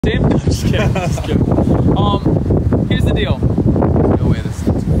Team? Just kidding. Just kidding. Here's the deal. No way, this is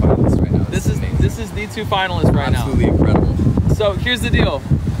the two finalists right now. This is the two finalists right Absolutely now. incredible. So here's the deal.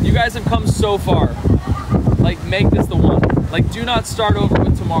 You guys have come so far. Like, make this the one. Like, do not start over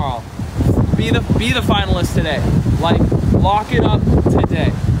with tomorrow. Be the finalist today. Like, lock it up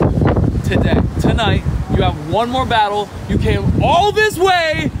today. Tonight. You have one more battle. You came all this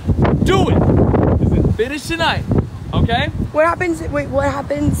way. Do it. Finish tonight. Okay? What happens? Wait, what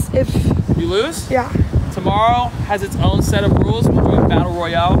happens if you lose? Yeah. Tomorrow has its own set of rules. We're doing Battle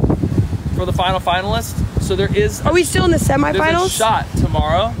Royale for the final finalist. So there is... Are we still in the semifinals? There's a shot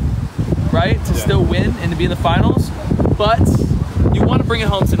tomorrow, right? To still win and to be in the finals. But you want to bring it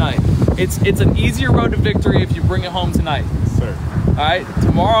home tonight. It's an easier road to victory if you bring it home tonight. Yes, sir. All right?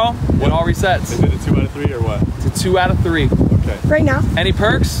 Tomorrow, it all resets. Is it a 2 out of 3 or what? It's a 2 out of 3. Okay. Right now? Any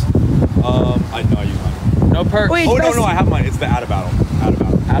perks? I use mine. No perks. Wait, Oh, no, I have mine. It's the out of battle.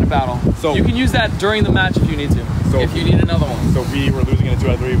 Out of battle. So you can use that during the match if you need to. So if you need another one. So if we were losing in a 2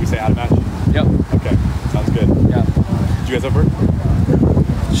 out of 3, we say out of match? Yep. Okay. Sounds good. Yeah. Did you guys have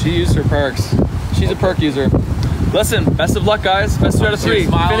perk? She used her perks. She's a perk user. Listen, best of luck, guys. Best 2 out of 3.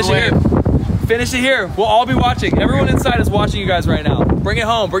 Finish it here. Finish it here. We'll all be watching. Everyone inside is watching you guys right now. Bring it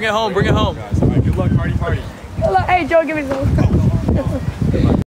home. Bring it home. Bring it home. Guys, all right. Good luck. Party. Hey, Joe, give me some.